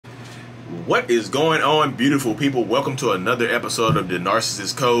What is going on, beautiful people? Welcome to another episode of the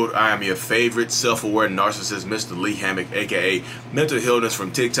Narcissists Code. I am your favorite self-aware narcissist, Mr. Lee Hammock, aka Mental Illness,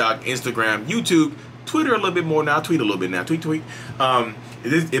 from TikTok, Instagram, YouTube, Twitter a little bit more now. Tweet a little bit now. Tweet.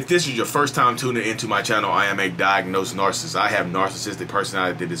 If this is your first time tuning into my channel, I am a diagnosed narcissist. I have narcissistic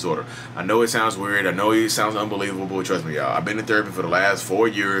personality disorder. I know it sounds weird. I know it sounds unbelievable, but trust me, y'all. I've been in therapy for the last 4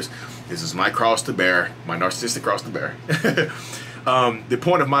 years. This is my cross to bear, my narcissistic cross to bear. The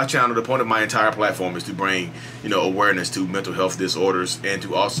point of my channel, the point of my entire platform is to bring, awareness to mental health disorders and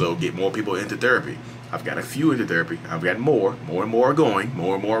to also get more people into therapy. I've got a few into therapy. I've got more and more are going,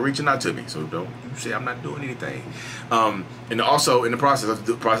 more and more are reaching out to me. So don't say I'm not doing anything. And also in the process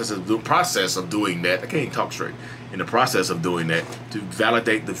of doing that, I can't even talk straight. In the process of doing that, to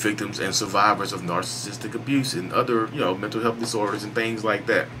validate the victims and survivors of narcissistic abuse and other, mental health disorders and things like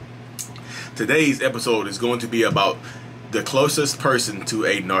that. Today's episode is going to be about the closest person to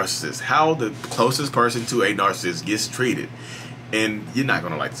a narcissist. How the closest person to a narcissist gets treated. And you're not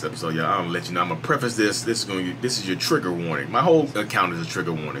gonna like this episode, y'all. I'm gonna let you know. I'm gonna preface this. This is your trigger warning. My whole account is a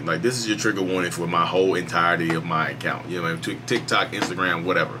trigger warning. Like, this is your trigger warning for my whole entirety of my account. TikTok, Instagram,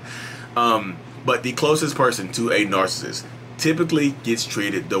 whatever. But the closest person to a narcissist typically gets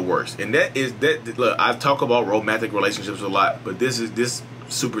treated the worst. And look, I talk about romantic relationships a lot, but this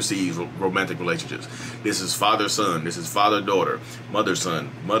supersedes romantic relationships. This is father-son, this is father-daughter, mother-son,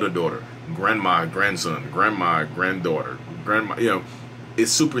 mother-daughter, grandma-grandson, grandma-granddaughter, it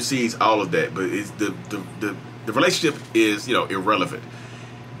supersedes all of that. But it's the relationship is, irrelevant.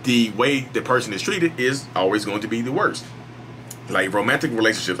 The way the person is treated is always going to be the worst. Like romantic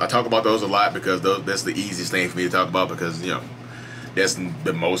relationships, I talk about those a lot because that's the easiest thing for me to talk about, because that's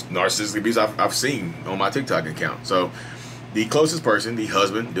the most narcissistic abuse I've seen on my TikTok account. So the closest person, the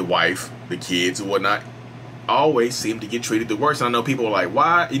husband, the wife, the kids, and whatnot, always seem to get treated the worst. And I know people are like,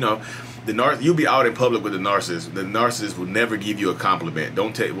 why? You'll be out in public with the narcissist. The narcissist will never give you a compliment.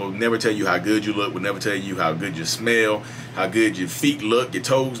 Will never tell you how good you look. Will never tell you how good you smell, how good your feet look, your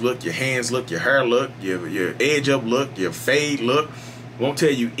toes look, your hands look, your hair look, your edge up look, your fade look. Won't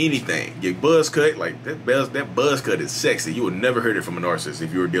tell you anything. Your buzz cut, like that buzz cut is sexy. You will never hear it from a narcissist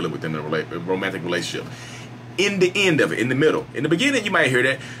if you were dealing with them in a romantic relationship. In the end of it, in the middle. In the beginning, you might hear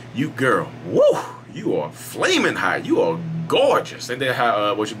that. You girl, woo, you are flaming hot. You are gorgeous. Ain't that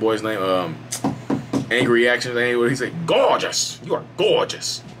how, what's your boy's name? Angry Reactions, ain't what he say? Gorgeous. You are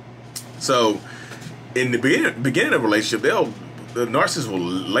gorgeous. So, in the beginning of a relationship, the narcissist will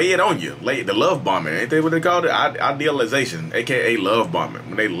lay it on you. The love bombing. Ain't that what they call it? Idealization, aka love bombing.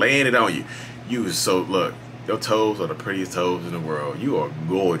 When they laying it on you. Look, your toes are the prettiest toes in the world. You are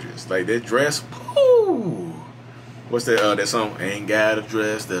gorgeous. Like that dress, whoo. What's that song? Ain't got a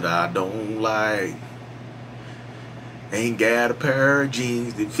dress that I don't like. Ain't got a pair of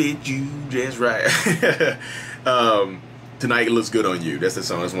jeans that fit you just right. Tonight it looks good on you. That's the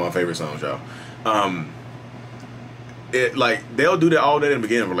song. That's one of my favorite songs, y'all. They'll do that all day in the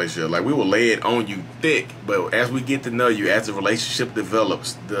beginning of a relationship. Like, we will lay it on you thick, but as we get to know you, as the relationship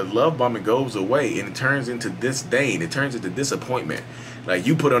develops, the love bombing goes away and it turns into disdain. It turns into disappointment. Like,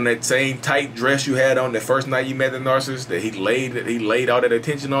 you put on that same tight dress you had on the first night you met the narcissist, that he laid all that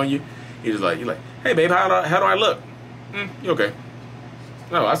attention on you. You're like, hey babe, how do I look? You okay?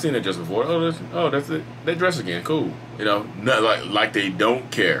 No, I've seen that dress before. That's it. That dress again. Cool. Not like they don't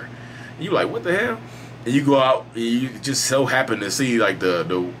care. And you like, what the hell? And you go out, and you just so happen to see like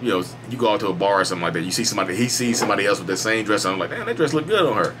you go out to a bar or something like that. You see somebody, he sees somebody else with the same dress on. Like, damn, that dress look good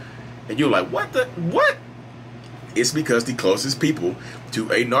on her. And you're like, what? It's because the closest people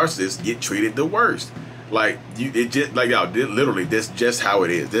to a narcissist get treated the worst. Literally, that's just how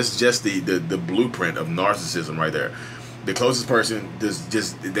it is. That's just the blueprint of narcissism right there. The closest person, this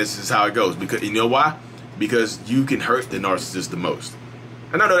is how it goes. Because you know why? Because you can hurt the narcissist the most.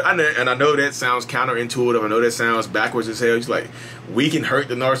 I know that sounds counterintuitive. I know that sounds backwards as hell. It's like, we can hurt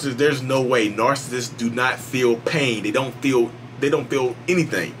the narcissist. There's no way. Narcissists do not feel pain. They don't feel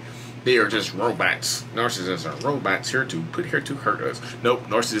anything. They are just robots. Narcissists are robots here to hurt us. Nope,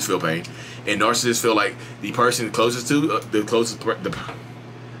 narcissists feel pain, and narcissists feel like the person closest to the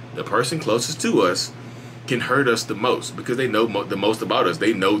person closest to us can hurt us the most, because they know the most about us.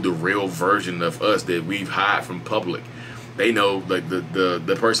 They know the real version of us that we've hid from public. They know, like,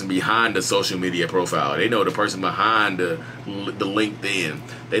 the person behind the social media profile. They know the person behind the LinkedIn.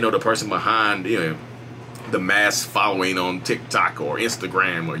 They know the person behind the mass following on TikTok or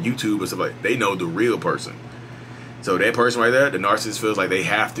Instagram or YouTube or stuff like that. They know the real person. So that person right there, the narcissist feels like they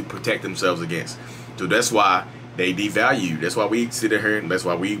have to protect themselves against. So that's why they devalue. That's why we sit here, and that's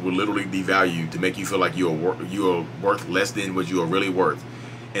why we will literally devalue, to make you feel like you are worth less than what you are really worth.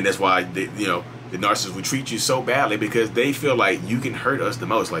 And that's why they, the narcissist will treat you so badly, because they feel like you can hurt us the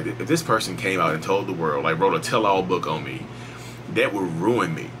most. Like, if this person came out and told the world, like wrote a tell-all book on me, that would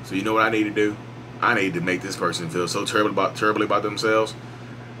ruin me. So you know what I need to do? I need to make this person feel so terribly about themselves,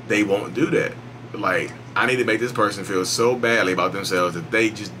 they won't do that. Like, I need to make this person feel so badly about themselves that they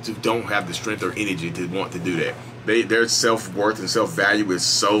just don't have the strength or energy to want to do that. Their self-worth and self-value is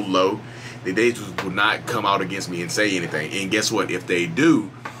so low that they just will not come out against me and say anything. And guess what? If they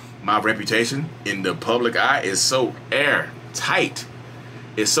do, my reputation in the public eye is so airtight.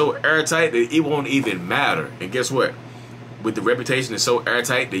 It's so airtight that it won't even matter. And guess what? With the reputation is so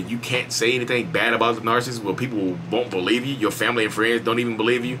airtight that you can't say anything bad about the narcissist, where people won't believe you, your family and friends don't even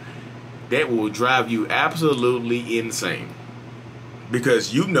believe you, that will drive you absolutely insane.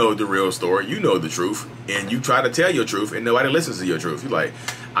 Because you know the real story, you know the truth, and you try to tell your truth, and nobody listens to your truth. You're like,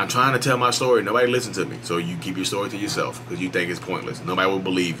 I'm trying to tell my story, nobody listens to me. So you keep your story to yourself, because you think it's pointless. Nobody will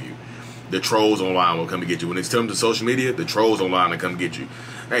believe you. The trolls online will come and get you. When it's comes to social media, the trolls online will come get you.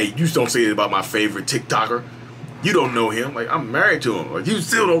 Hey, you just don't say it about my favorite TikToker. You don't know him. Like, I'm married to him. Like, you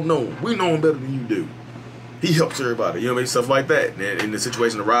still don't know him. We know him better than you do. He helps everybody. You know what I mean? Stuff like that. And the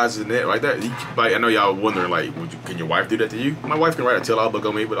situation arises in that right there. I know y'all wondering, like, can your wife do that to you? My wife can write a tell-all book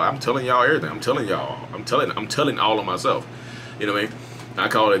on me, but I'm telling y'all everything. I'm telling y'all. I'm telling all of myself. You know what I mean? I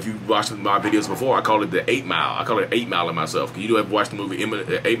call it, if you watched my videos before, I call it the 8 Mile. I call it 8 Mile of myself. You ever watch the movie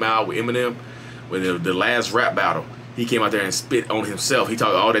 8 Mile with Eminem? When the last rap battle, he came out there and spit on himself. He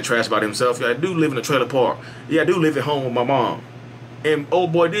talked all that trash about himself. Yeah, I do live in a trailer park. Yeah, I do live at home with my mom. And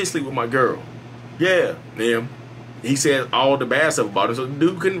old boy did sleep with my girl. Yeah, man. He said all the bad stuff about him, so the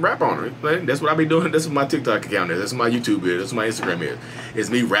dude couldn't rap on her. Like, that's what I be doing. That's what my TikTok account is. That's what my YouTube is. That's what my Instagram is. It's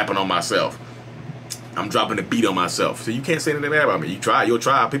me rapping on myself. I'm dropping the beat on myself. So you can't say anything bad about me. You'll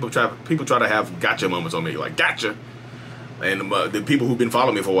try. People try to have gotcha moments on me, like gotcha. And the people who've been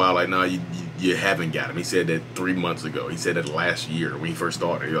following me for a while, like, no, you haven't got him. He said that 3 months ago. He said that last year when he first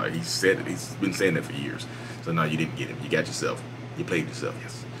started. Like, he said it. He's been saying that for years. So no, you didn't get him. You got yourself. You played yourself.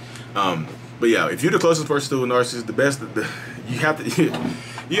 Yes. But yeah, if you're the closest person to a narcissist, you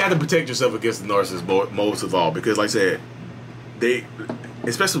have to protect yourself against the narcissist most of all, because like I said,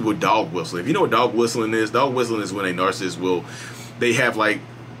 especially with dog whistling. If you know what dog whistling is when a narcissist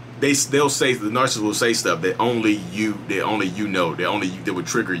they'll say, the narcissist will say stuff that only you know, that would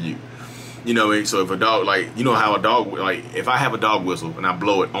trigger you. You know what I mean? So if a dog, like, you know how a dog, like, if I have a dog whistle and I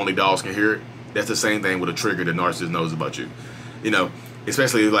blow it, only dogs can hear it. That's the same thing with a trigger the narcissist knows about you. You know,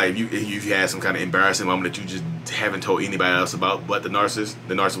 especially like if you've had some kind of embarrassing moment that you just haven't told anybody else about, but the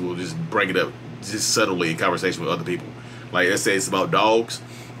narcissist will just bring it up just subtly in conversation with other people. Like, let's say it's about dogs.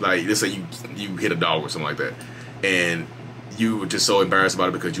 Like, let's say you hit a dog or something like that, and you were just so embarrassed about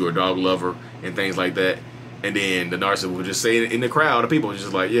it because you're a dog lover and things like that. And then the narcissist will just say it in the crowd, the people are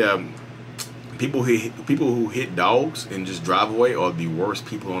just like, yeah, people who hit dogs and just drive away are the worst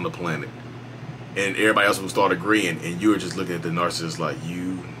people on the planet. And everybody else will start agreeing, and you're just looking at the narcissist like,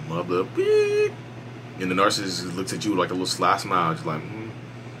 you mother pig. And the narcissist looks at you like a little sly smile, just like,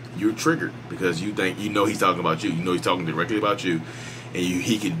 you're triggered because you think, he's talking about you. You know he's talking directly about you, and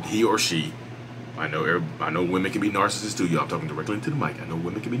he or she. I know women can be narcissists too. Y'all, I'm talking directly into the mic. I know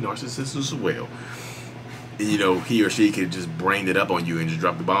women can be narcissists as well. And, he or she could just bring it up on you and just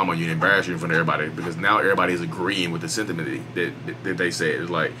drop the bomb on you and embarrass you in front of everybody, because now everybody is agreeing with the sentiment that they said. It's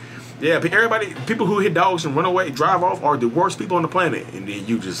like, yeah, people who hit dogs and run away, drive off, are the worst people on the planet. And then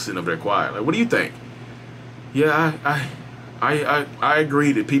you just sitting up there quiet. Like, what do you think? Yeah, I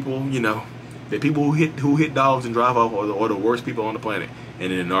agree that people, that people who hit dogs and drive off are the worst people on the planet.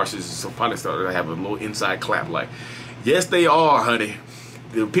 And then the narcissists probably started to have a little inside clap like, yes, they are, honey.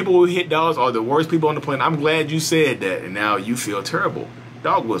 The people who hit dogs are the worst people on the planet. I'm glad you said that, and now you feel terrible.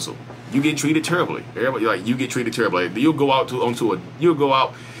 Dog whistle. You get treated terribly. Everybody, like, you get treated terribly. Like, you'll go out and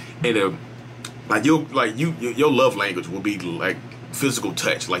your love language will be like physical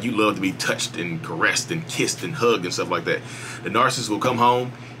touch. Like, you love to be touched and caressed and kissed and hugged and stuff like that. The narcissist will come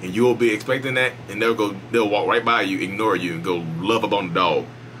home and you'll be expecting that, and they'll walk right by you, ignore you, and go love up on the dog,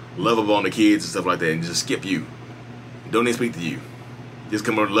 love up on the kids and stuff like that, and just skip you. Don't even speak to you. Just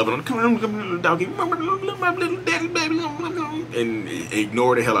come on, loving on, come on, doggy, my little daddy, baby, and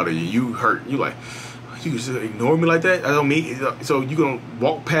ignore the hell out of you. You hurt. You like, you just ignore me like that? I don't mean, so you're going to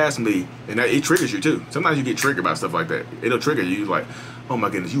walk past me, and it triggers you too. Sometimes you get triggered by stuff like that. It'll trigger you. You're like, oh my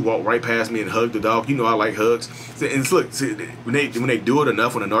goodness, you walk right past me and hug the dog. You know I like hugs. And look, when they do it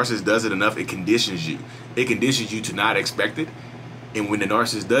enough, when a narcissist does it enough, it conditions you. It conditions you to not expect it. And when the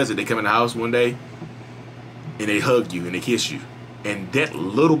narcissist does it, they come in the house one day, and they hug you, and they kiss you. And that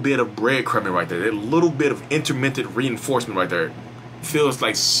little bit of breadcrumbing right there, that little bit of intermittent reinforcement right there, feels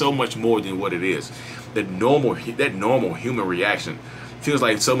like so much more than what it is. That normal human reaction feels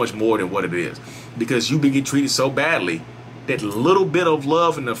like so much more than what it is, because you've been getting treated so badly. That little bit of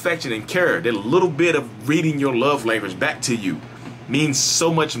love and affection and care, that little bit of reading your love language back to you, means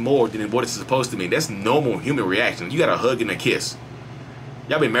so much more than what it's supposed to mean. That's normal human reaction. You got a hug and a kiss.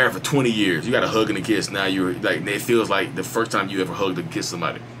 Y'all been married for 20 years. You got a hug and a kiss. Now you're like, it feels like the first time you ever hugged and kissed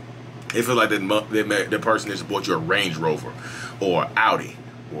somebody. It feels like the person that bought you a Range Rover or Audi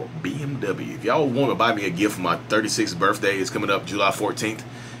or BMW. If y'all want to buy me a gift for my 36th birthday, it's coming up July 14th.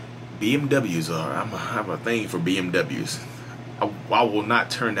 BMWs are, I have a thing for BMWs. I will not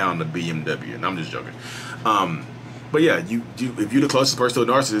turn down the BMW, and I'm just joking. But yeah, if you're the closest person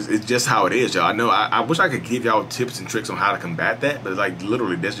to a narcissist, it's just how it is, y'all. I know I wish I could give y'all tips and tricks on how to combat that, but like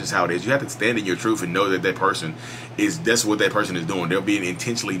literally, that's just how it is. You have to stand in your truth and know that that's what that person is doing. They're being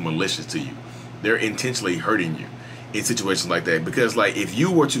intentionally malicious to you. They're intentionally hurting you in situations like that. Because like if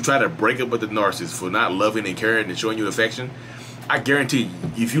you were to try to break up with the narcissist for not loving and caring and showing you affection, I guarantee you,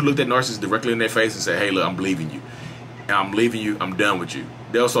 if you looked at narcissists directly in their face and said, "Hey, look, I'm leaving you. I'm leaving you. I'm done with you,"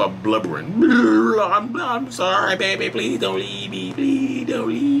 they'll start blubbering. I'm sorry, baby. Please don't leave me. Please don't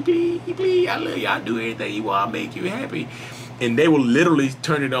leave me. Please, I love you. I'll do anything you want. I'll make you happy. And they will literally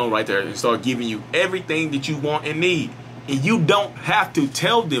turn it on right there and start giving you everything that you want and need. And you don't have to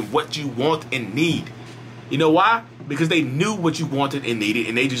tell them what you want and need. You know why? Because they knew what you wanted and needed,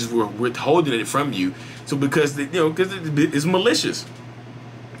 and they just were withholding it from you. So because because it's malicious.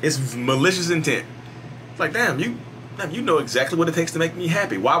 It's malicious intent. It's like, damn, you know exactly what it takes to make me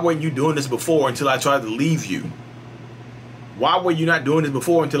happy. Why weren't you doing this before until I tried to leave you? Why were you not doing this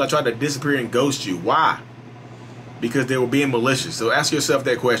before until I tried to disappear and ghost you? Why? Because they were being malicious. So ask yourself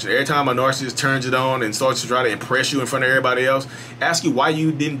that question. Every time a narcissist turns it on and starts to try to impress you in front of everybody else, ask you why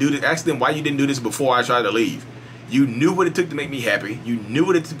you didn't do this. Ask them why you didn't do this before I tried to leave. You knew what it took to make me happy. You knew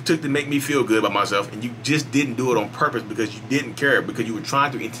what it took to make me feel good about myself, and you just didn't do it on purpose because you didn't care, because you were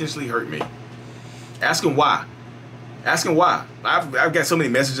trying to intentionally hurt me. Ask them why. Ask him why. I've got so many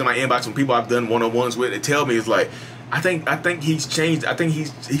messages in my inbox from people I've done one-on-ones with that tell me, it's like, I think he's changed. I think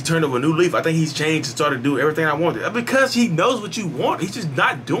he's turned over a new leaf. I think he's changed and started to do everything I wanted. Because he knows what you want. He's just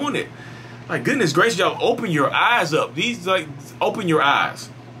not doing it. Like, goodness gracious, y'all, open your eyes up. Open your eyes.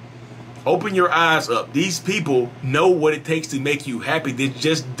 Open your eyes up. These people know what it takes to make you happy. They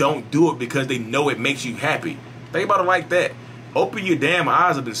just don't do it because they know it makes you happy. Think about it like that. Open your damn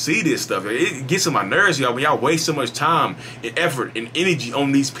eyes up and see this stuff. It gets on my nerves, y'all, when y'all waste so much time and effort and energy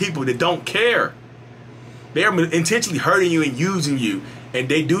on these people that don't care. They're intentionally hurting you and using you, and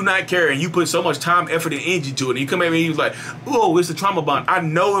they do not care, and you put so much time, effort, and energy to it, and you come at me and you're like, oh, it's the trauma bond. I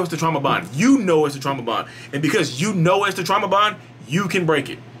know it's the trauma bond. You know it's the trauma bond. And because you know it's the trauma bond, you can break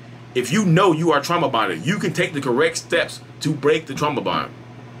it. If you know you are trauma bonded, you can take the correct steps to break the trauma bond.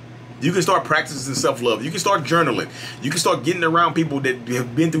 You can start practicing self-love. You can start journaling. You can start getting around people that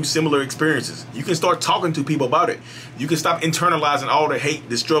have been through similar experiences. You can start talking to people about it. You can stop internalizing all the hate,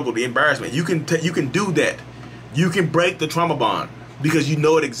 the struggle, the embarrassment. You can do that. You can break the trauma bond because you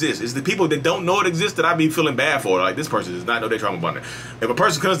know it exists. It's the people that don't know it exists that I be feeling bad for. Like, this person does not know their trauma bonded. If a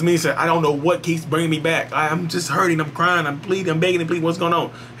person comes to me and says, I don't know what keeps bringing me back. I'm just hurting. I'm crying. I'm pleading. I'm begging and pleading. What's going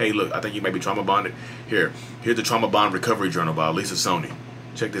on? Hey, look, I think you may be trauma bonded. Here's the Trauma Bond Recovery Journal by Lisa Sony.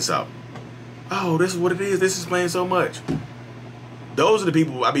 Check this out. Oh, this is what it is. This explains so much. Those are the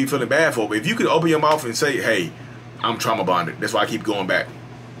people I be feeling bad for. But if you could open your mouth and say, hey, I'm trauma bonded. That's why I keep going back.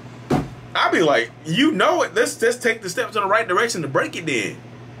 I'll be like, you know it. Let's take the steps in the right direction to break it then.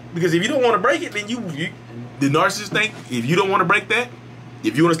 Because if you don't want to break it, then the narcissist think, if you don't want to break that,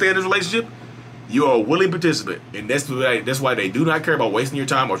 if you want to stay in this relationship, you are a willing participant. And that's why they do not care about wasting your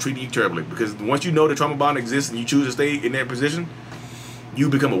time or treating you terribly. Because once you know the trauma bond exists and you choose to stay in that position, you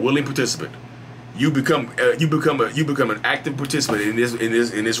become a willing participant. You become an active participant in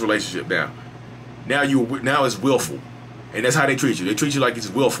this relationship now. Now it's willful, and that's how they treat you. They treat you like it's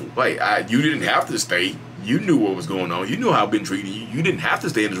willful. Like, you didn't have to stay. You knew what was going on. You knew how I've been treating you. You didn't have to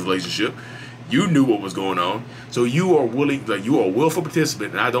stay in this relationship. You knew what was going on. So you are willing. Like, you are a willful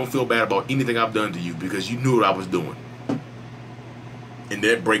participant, and I don't feel bad about anything I've done to you because you knew what I was doing, and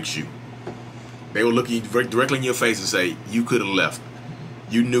that breaks you. They will look you directly in your face and say, you could have left.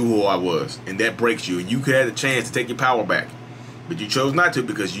 You knew who I was, and that breaks you. And you could have the chance to take your power back, but you chose not to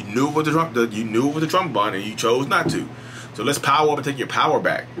because you knew what the trauma bond, and you chose not to. So let's power up and take your power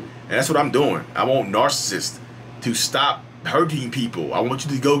back. And that's what I'm doing. I want narcissists to stop hurting people. I want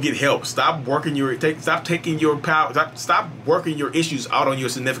you to go get help. Stop working stop taking your power. Stop working your issues out on your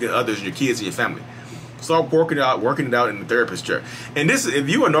significant others, and your kids, and your family. Start working it out in the therapist chair. And this, if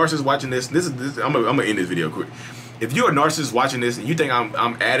you are a narcissist watching this, I'm gonna end this video quick. If you're a narcissist watching this and you think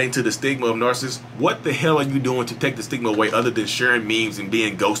I'm adding to the stigma of narcissists, what the hell are you doing to take the stigma away other than sharing memes and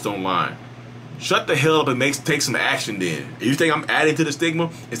being ghost online? Shut the hell up and take some action then. If you think I'm adding to the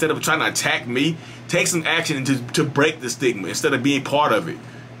stigma, instead of trying to attack me, take some action to break the stigma instead of being part of it.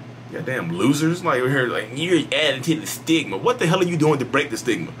 Goddamn losers. Like, we're here like, you're adding to the stigma. What the hell are you doing to break the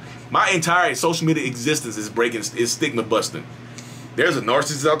stigma? My entire social media existence is stigma busting. There's a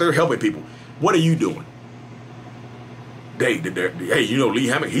narcissist out there helping people. What are you doing? Hey, you know Lee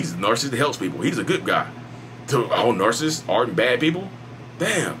Hammock, he's a narcissist that helps people. He's a good guy. So all narcissists aren't bad people?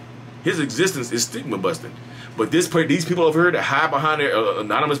 Damn. His existence is stigma busting. But these people over here that hide behind their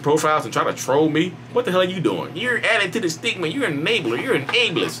anonymous profiles and try to troll me, what the hell are you doing? You're adding to the stigma. You're an enabler. You're an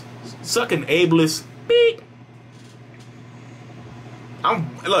ableist. Sucking ableist. Beep.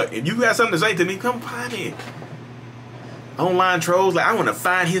 Look, if you got something to say to me, come find me. Online trolls, like, I want to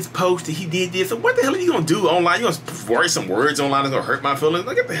find his post that he did this. So what the hell are you going to do online? You going to write some words online that's going to hurt my feelings?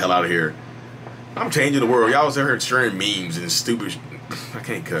 Like, get the hell out of here. I'm changing the world. Y'all was out here sharing memes and stupid... I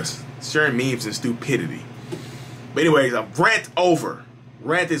can't cuss. Sharing memes and stupidity. But anyways, rant over.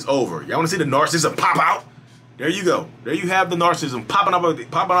 Rant is over. Y'all want to see the narcissism pop out? There you go. There you have the narcissism popping out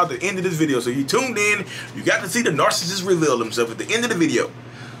at the end of this video. So you tuned in. You got to see the narcissist reveal himself at the end of the video.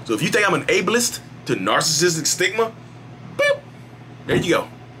 So if you think I'm an ableist to narcissistic stigma, boop, there you go.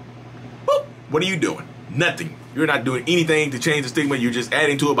 Boop. What are you doing? Nothing. You're not doing anything to change the stigma. You're just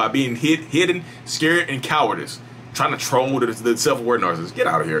adding to it by being hidden, scared, and cowardice. Trying to troll the self-aware narcissist. Get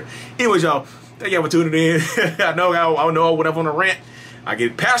out of here. Anyways, y'all, thank y'all for tuning in. I know I went up on a rant. I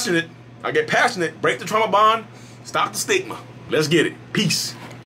get passionate. Break the trauma bond. Stop the stigma. Let's get it. Peace.